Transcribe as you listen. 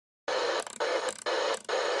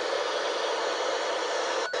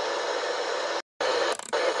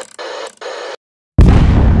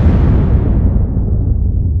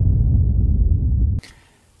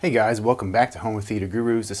Hey guys, welcome back to Home Theater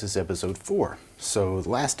Gurus. This is episode 4. So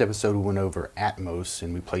last episode we went over Atmos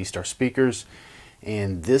and we placed our speakers.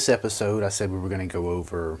 And this episode I said we were going to go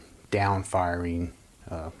over down-firing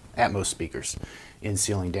Atmos speakers,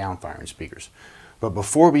 in-ceiling down-firing speakers. But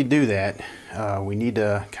before we do that, we need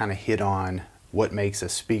to kind of hit on what makes a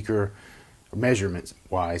speaker,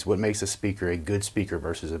 measurements-wise, what makes a speaker a good speaker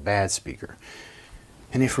versus a bad speaker.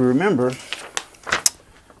 And if we remember,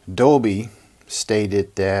 Dolby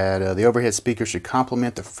stated that the overhead speaker should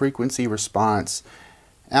complement the frequency response,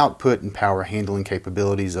 output, and power handling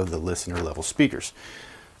capabilities of the listener level speakers.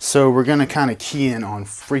 So we're going to kind of key in on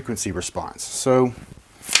frequency response. So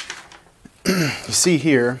you see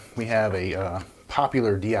here we have a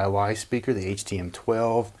popular DIY speaker, the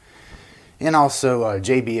HTM12, and also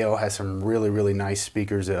JBL has some really nice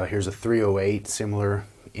speakers. Here's a 308, similar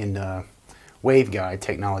in waveguide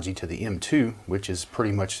technology to the M2, which is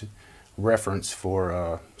pretty much reference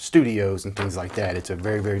for studios and things like that. It's a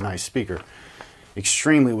very nice speaker,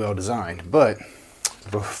 extremely well designed. But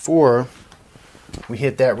before we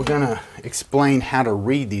hit that, we're going to explain how to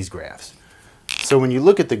read these graphs. So when you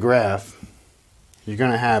look at the graph, you're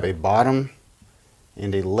going to have a bottom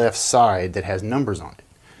and a left side that has numbers on it.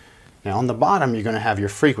 Now on the bottom you're going to have your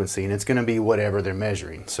frequency, and it's going to be whatever they're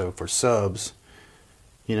measuring. So for subs,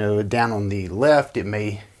 you know, down on the left it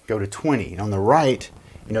may go to 20, and on the right,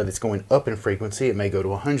 you know, that's going up in frequency, it may go to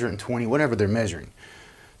 120, whatever they're measuring.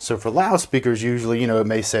 So for loudspeakers, usually, you know, it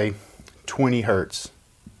may say 20 hertz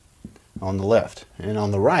on the left, and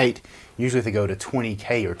on the right, usually they go to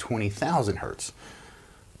 20K or 20,000 hertz.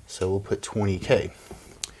 So we'll put 20K.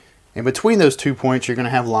 And between those 2 points, you're going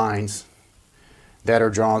to have lines that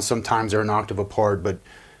are drawn. Sometimes they're an octave apart, but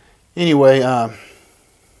anyway,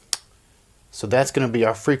 so that's going to be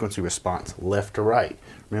our frequency response, left to right.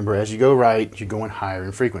 Remember, as you go right, you're going higher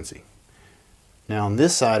in frequency. Now on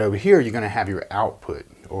this side over here, you're going to have your output,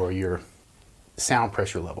 or your sound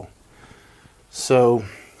pressure level. So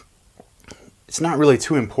it's not really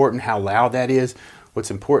too important how loud that is.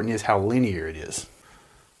 What's important is how linear it is.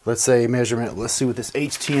 Let's say measurement, let's see with this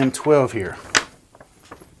HTM12 here.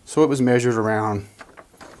 So it was measured around,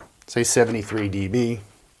 say, 73 dB.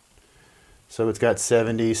 So it's got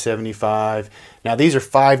 70, 75. Now these are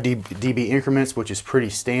 5 dB increments, which is pretty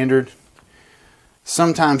standard.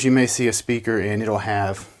 Sometimes you may see a speaker and it'll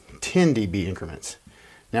have 10 dB increments.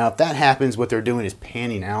 Now if that happens, what they're doing is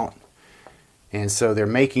panning out. And so they're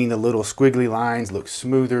making the little squiggly lines look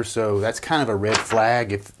smoother. So that's kind of a red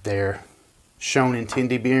flag. If they're shown in 10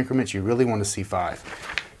 dB increments, you really want to see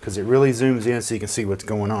 5, because it really zooms in so you can see what's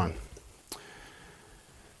going on.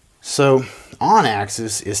 So on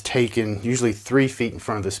axis is taken usually 3 feet in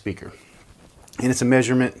front of the speaker, and it's a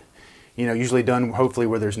measurement, you know, usually done hopefully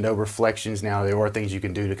where there's no reflections. Now there are things you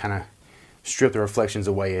can do to kind of strip the reflections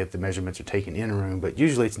away if the measurements are taken in a room, but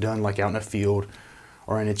usually it's done like out in a field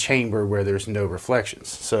or in a chamber where there's no reflections.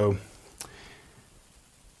 So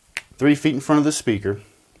 3 feet in front of the speaker,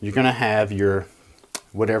 you're going to have your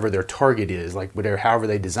whatever their target is, like whatever, however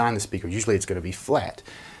they design the speaker. Usually it's going to be flat.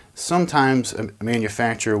 Sometimes a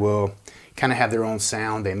manufacturer will kind of have their own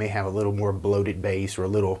sound. They may have a little more bloated bass, or a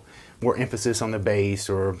little more emphasis on the bass,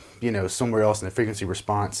 or, you know, somewhere else in the frequency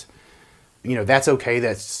response. You know, that's okay.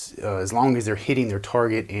 That's as long as they're hitting their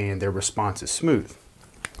target and their response is smooth.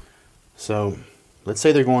 So let's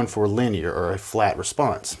say they're going for linear or a flat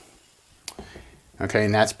response. Okay,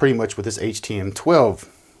 and that's pretty much what this HTM12,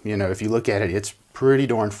 you know, if you look at it, it's pretty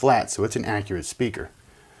darn flat, so it's an accurate speaker.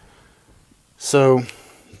 So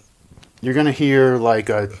you're going to hear like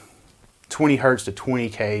a 20 hertz to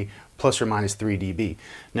 20K plus or minus 3 dB.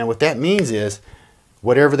 Now what that means is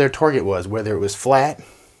whatever their target was, whether it was flat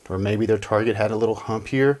or maybe their target had a little hump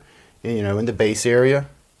here, you know, in the bass area,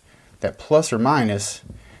 that plus or minus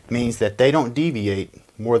means that they don't deviate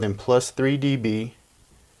more than plus 3 dB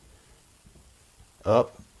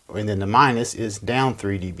up, and then the minus is down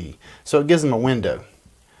 3 dB. So it gives them a window.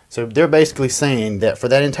 So they're basically saying that for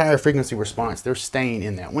that entire frequency response, they're staying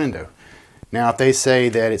in that window. Now if they say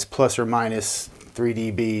that it's plus or minus 3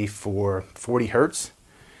 dB for 40 hertz,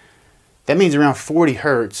 that means around 40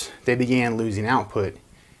 hertz they began losing output,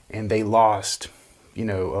 and they lost, you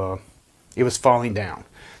know, it was falling down.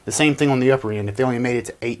 The same thing on the upper end. If they only made it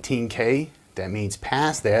to 18K, that means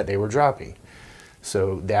past that they were dropping.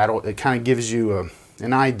 So it kind of gives you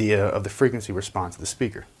an idea of the frequency response of the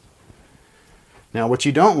speaker. Now what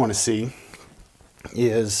you don't want to see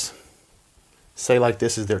is, say like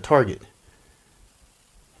this is their target,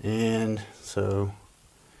 and so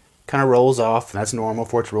kind of rolls off, and that's normal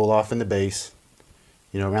for it to roll off in the bass,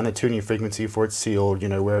 you know, around the tuning frequency for it's sealed, you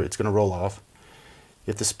know, where it's going to roll off.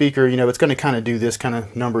 If the speaker, it's going to kind of do this kind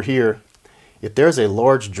of number here. If there's a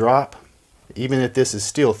large drop, even if this is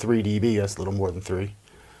still 3 dB, that's a little more than 3.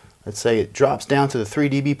 Let's say it drops down to the 3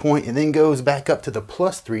 dB point and then goes back up to the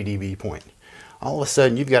plus 3 dB point. All of a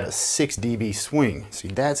sudden you've got a 6 dB swing. See,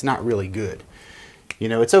 that's not really good.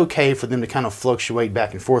 It's okay for them to kind of fluctuate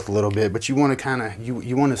back and forth a little bit, but you want to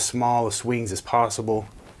you want as small of swings as possible,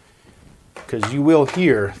 because you will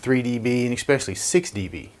hear 3 dB and especially 6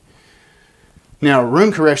 dB. Now,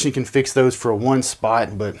 room correction can fix those for one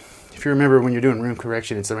spot, but if you remember, when you're doing room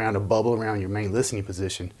correction, it's around a bubble around your main listening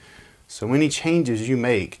position. So any changes you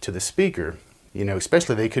make to the speaker,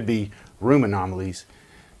 especially they could be room anomalies,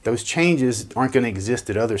 those changes aren't going to exist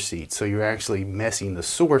at other seats, so you're actually messing the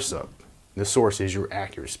source up. The source is your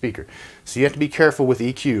accurate speaker. So you have to be careful with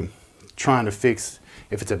EQ. Trying to fix,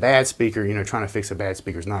 if it's a bad speaker, trying to fix a bad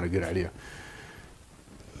speaker is not a good idea.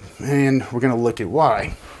 And we're going to look at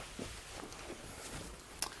why.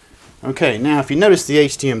 Okay, now if you notice the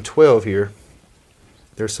HTM12 here,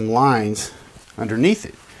 there's some lines underneath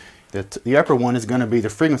it. The upper one is going to be the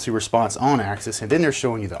frequency response on axis, and then they're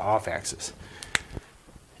showing you the off axis.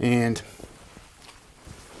 And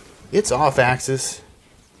its off axis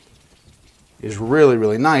is really,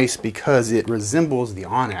 really nice because it resembles the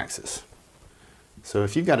on axis. So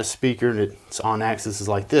if you've got a speaker that's on axis is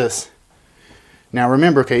like this. Now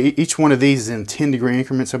remember, okay, each one of these is in 10-degree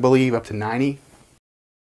increments, I believe, up to 90.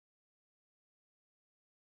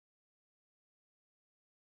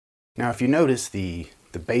 Now if you notice the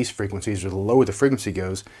bass frequencies, or the lower the frequency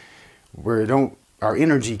goes, our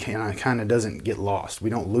energy kind of doesn't get lost.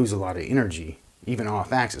 We don't lose a lot of energy, even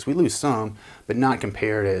off axis. We lose some, but not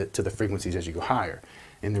compared to the frequencies as you go higher.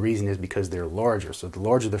 And the reason is because they're larger. So the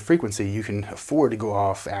larger the frequency, you can afford to go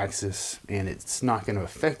off axis and it's not going to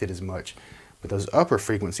affect it as much. But those upper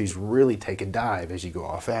frequencies really take a dive as you go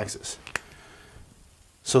off axis.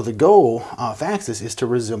 So the goal off axis is to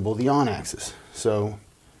resemble the on axis. So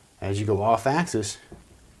as you go off axis,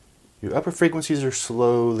 your upper frequencies are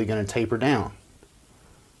slowly going to taper down.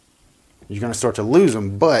 You're going to start to lose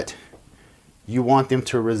them, but you want them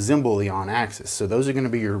to resemble the on axis. So those are going to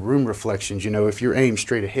be your room reflections. If you're aimed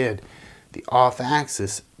straight ahead, the off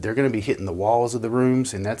axis, they're going to be hitting the walls of the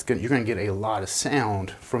rooms, and you're going to get a lot of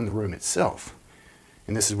sound from the room itself.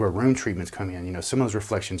 And this is where room treatments come in. Some of those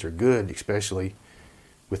reflections are good, especially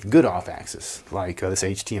with good off axis, like this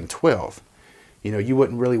HTM12. You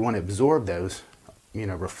wouldn't really want to absorb those,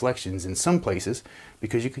 reflections in some places,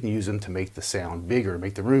 because you can use them to make the sound bigger,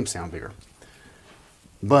 make the room sound bigger.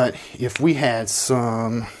 But if we had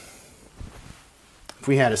a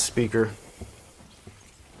speaker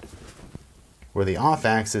where the off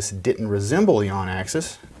axis didn't resemble the on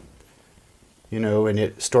axis, and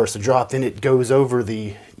it starts to drop, then it goes over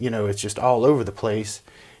it's just all over the place.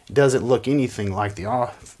 It doesn't look anything like the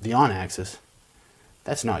on axis.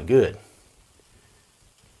 That's not good.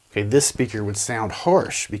 Okay, this speaker would sound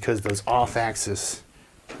harsh because those off axis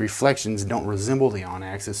reflections don't resemble the on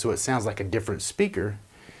axis, so it sounds like a different speaker,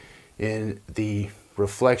 and the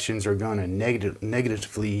reflections are going to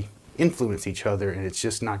negatively influence each other, and it's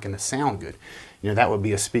just not going to sound good. That would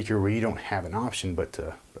be a speaker where you don't have an option but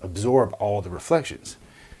to absorb all the reflections.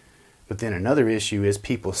 But then another issue is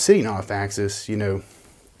people sitting off axis,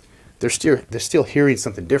 they're still hearing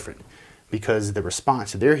something different, because the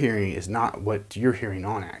response they're hearing is not what you're hearing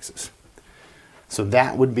on axis. So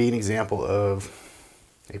that would be an example of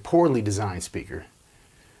a poorly designed speaker.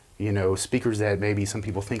 Speakers that maybe some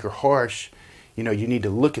people think are harsh, you need to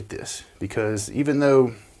look at this, because even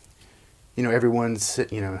though, everyone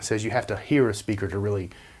says you have to hear a speaker to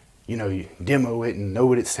really, demo it and know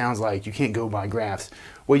what it sounds like. You can't go by graphs.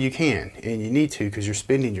 Well, you can, and you need to, because you're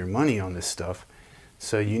spending your money on this stuff.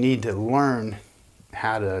 So you need to learn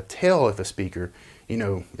how to tell if a speaker,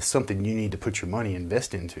 is something you need to put your money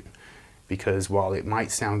invest into. Because while it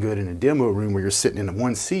might sound good in a demo room where you're sitting in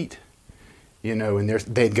one seat, and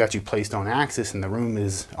they've got you placed on axis and the room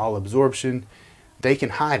is all absorption, they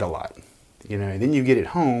can hide a lot. And then you get it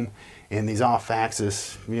home and these off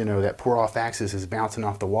axis, that poor off axis is bouncing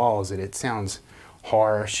off the walls and it sounds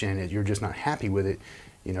harsh and you're just not happy with it.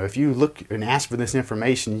 If you look and ask for this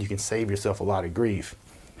information, you can save yourself a lot of grief.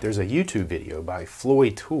 There's a YouTube video by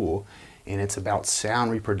Floyd Toole, and it's about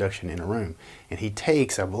sound reproduction in a room. And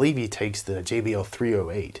I believe he takes the JBL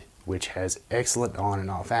 308, which has excellent on and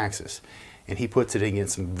off axis, and he puts it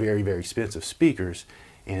against some very, very expensive speakers.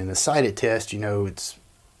 And in the sighted test,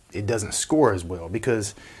 it doesn't score as well,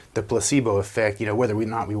 because the placebo effect, whether or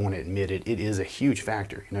not we want to admit it, it is a huge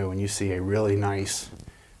factor. When you see a really nice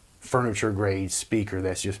furniture grade speaker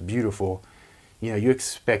that's just beautiful, you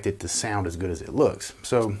expect it to sound as good as it looks.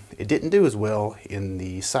 So it didn't do as well in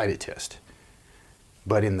the sighted test.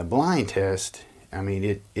 But in the blind test, I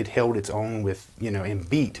mean, it held its own with, and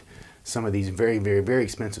beat some of these very, very, very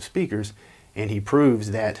expensive speakers. And he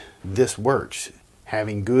proves that this works.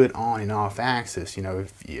 Having good on and off axis,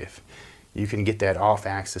 if you can get that off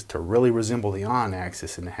axis to really resemble the on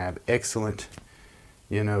axis and have excellent,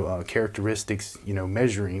 characteristics,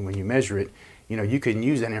 measuring, when you measure it, you can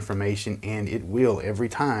use that information and it will, every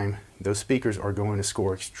time, those speakers are going to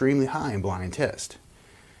score extremely high in blind test.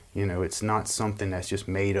 It's not something that's just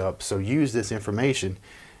made up. So use this information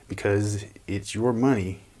because it's your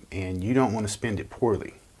money and you don't want to spend it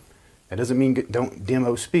poorly. That doesn't mean don't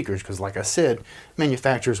demo speakers, because like I said,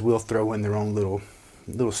 manufacturers will throw in their own little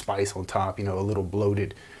spice on top, a little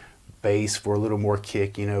bloated bass for a little more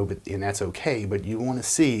kick, and that's okay. But you want to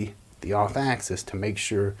see the off axis to make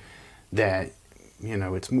sure that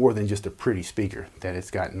it's more than just a pretty speaker, that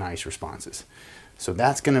it's got nice responses. So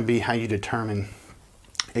that's going to be how you determine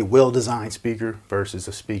a well-designed speaker versus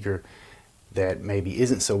a speaker that maybe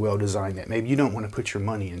isn't so well designed, that maybe you don't want to put your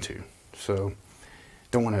money into. So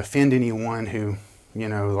don't want to offend anyone who, a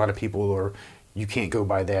lot of people are, you can't go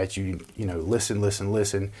by that,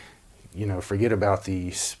 listen, forget about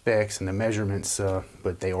the specs and the measurements,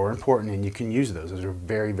 but they are important and you can use those. Those are a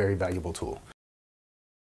very, very valuable tool.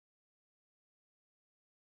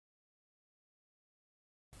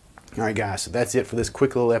 All right, guys, so that's it for this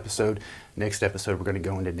quick little episode. Next episode, we're going to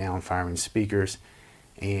go into down-firing speakers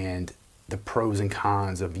and the pros and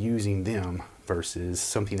cons of using them versus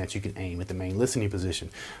something that you can aim at the main listening position.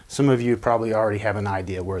 Some of you probably already have an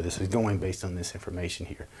idea where this is going based on this information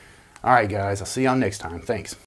here. All right, guys, I'll see y'all next time. Thanks.